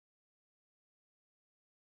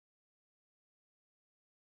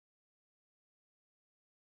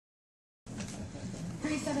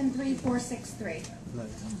73463.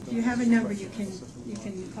 If you have a number, you can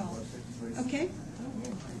call. Okay.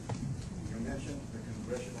 You mentioned the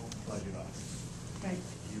Congressional Budget Office. Right.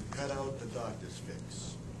 You cut out the doctor's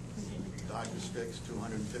fix. Doctor's fix,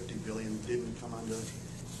 $250 billion, didn't come under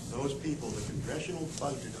those people. The Congressional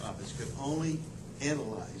Budget Office could only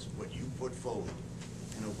analyze what you put forward.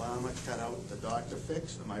 And Obama cut out the doctor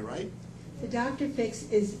fix, am I right? The doctor fix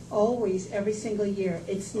is always every single year.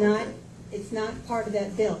 It's not. Okay. It's not part of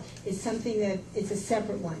that bill. It's something that it's a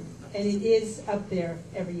separate one, and it is up there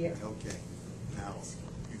every year. Okay. Now,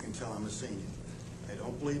 you can tell I'm a senior. I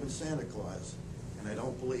don't believe in Santa Claus, and I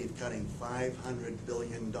don't believe cutting $500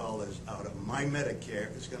 billion out of my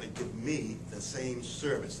Medicare is going to give me the same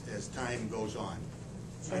service as time goes on.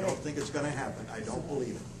 I don't think it's going to happen. I don't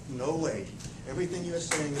believe it. No way. Everything you're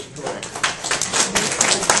saying is correct.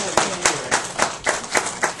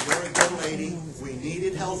 You're a good lady. We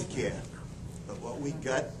needed health care. But what we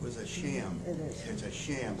got was a sham. It's a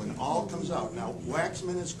sham. When it all comes out. Now,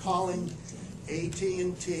 Waxman is calling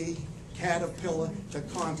AT&T, Caterpillar to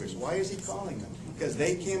Congress. Why is he calling them? Because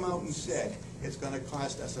they came out and said, it's going to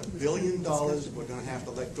cost us $1 billion. We're going to have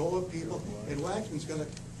to let go of people. And Waxman's going to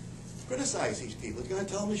criticize these people. He's going to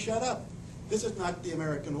tell them to shut up. This is not the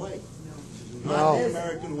American way. This is not the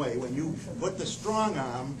American way. When you put the strong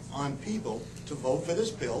arm on people to vote for this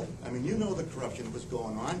bill, I mean, you know the corruption that was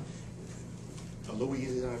going on. The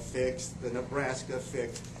Louisiana fix, the Nebraska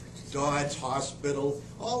fix, Dodge Hospital,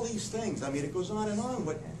 all these things. I mean, it goes on and on.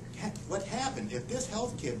 What happened? If this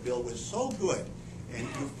health care bill was so good, and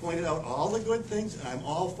you've pointed out all the good things, and I'm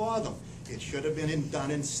all for them, it should have been done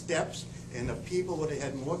in steps, and the people would have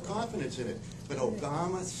had more confidence in it. But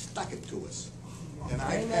Obama stuck it to us. And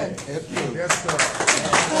I had it. Yes, sir.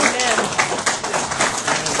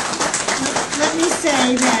 Let me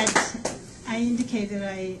say that I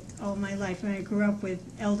indicated all my life, when I grew up with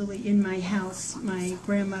elderly in my house, my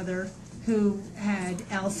grandmother who had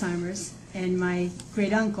Alzheimer's, and my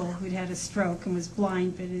great uncle who'd had a stroke and was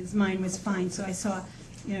blind, but his mind was fine. So I saw,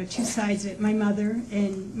 two sides of it. My mother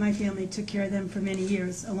and my family took care of them for many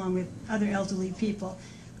years, along with other elderly people.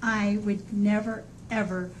 I would never,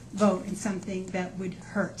 ever vote in something that would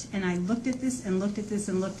hurt. And I looked at this and looked at this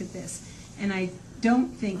and looked at this, and I don't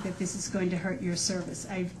think that this is going to hurt your service.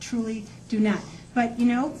 I truly do not. But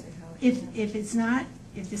if it's not,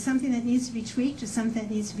 if there's something that needs to be tweaked or something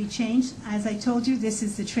that needs to be changed, as I told you, this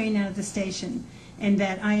is the train out of the station, and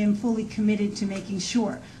that I am fully committed to making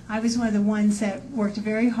sure. I was one of the ones that worked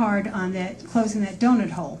very hard on that, closing that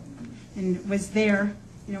donut hole, and was there,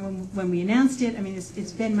 when we announced it. I mean,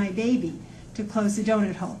 it's been my baby to close the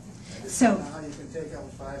donut hole. So how you can take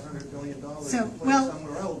out $500 billion and put it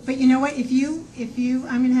somewhere else. But you know what? If you,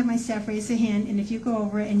 I'm going to have my staff raise a hand, and if you go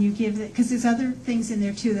over and you give it, because there's other things in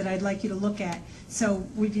there too that I'd like you to look at. So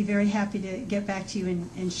we'd be very happy to get back to you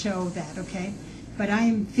and show that. Okay? But I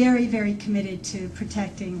am very, very committed to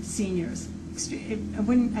protecting seniors.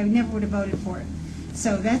 I never would have voted for it.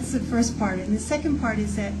 So that's the first part. And the second part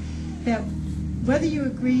is that whether you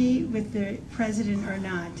agree with the president or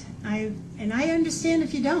not, and I understand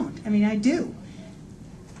if you don't. I mean, I do.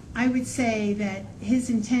 I would say that his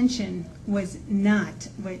intention was not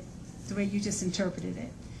the way you just interpreted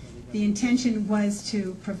it. The intention was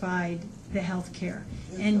to provide the health care.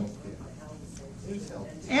 And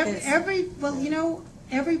every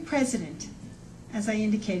president, as I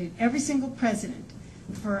indicated, every single president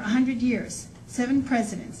for 100 years, 7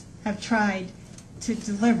 presidents have tried to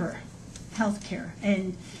deliver health care,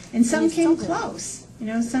 and some came close.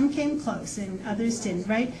 Some came close and others didn't,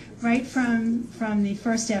 right from the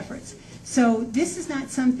first efforts. So this is not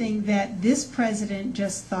something that this president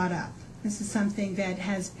just thought up. This is something that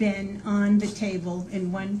has been on the table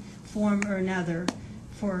in one form or another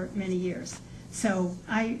for many years. So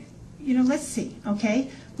let's see, okay?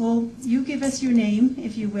 Well, you give us your name,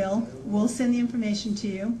 if you will. We'll send the information to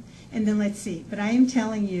you, and then let's see. But I am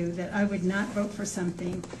telling you that I would not vote for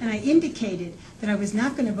something, and I indicated that I was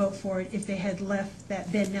not going to vote for it if they had left that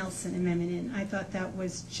Ben Nelson amendment in. I thought that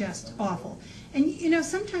was just awful. And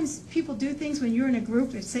sometimes people do things when you're in a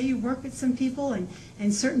group, say you work with some people, and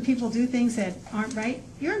certain people do things that aren't right.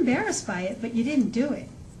 You're embarrassed by it, but you didn't do it.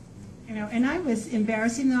 And I was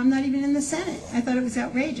embarrassed, even though I'm not even in the Senate. I thought it was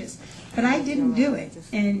outrageous. But I didn't do it.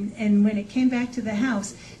 And when it came back to the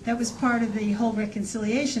House, that was part of the whole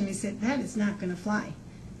reconciliation. We said, that is not going to fly.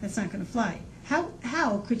 That's not going to fly.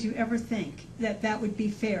 How could you ever think that that would be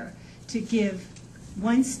fair to give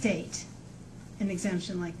one state an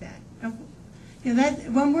exemption like that? You know,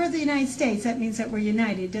 that, when we're the United States, that means that we're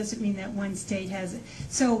united. It doesn't mean that one state has it.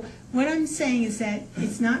 So what I'm saying is that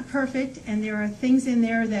it's not perfect, and there are things in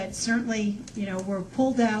there that certainly, you know, were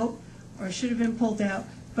pulled out or should have been pulled out,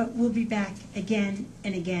 but we'll be back again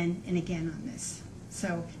and again and again on this.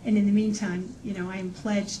 So, and in the meantime, you know, I am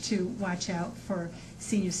pledged to watch out for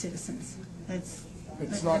senior citizens. It's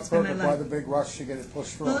That's not been my perfect life. by the big rush to get it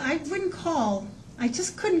pushed through. Well, I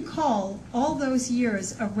just couldn't call all those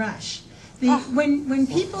years a rush. When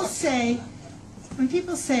people say,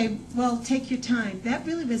 well, take your time, that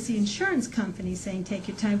really was the insurance company saying take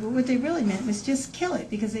your time, but what they really meant was just kill it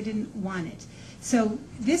because they didn't want it. So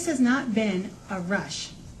this has not been a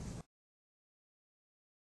rush.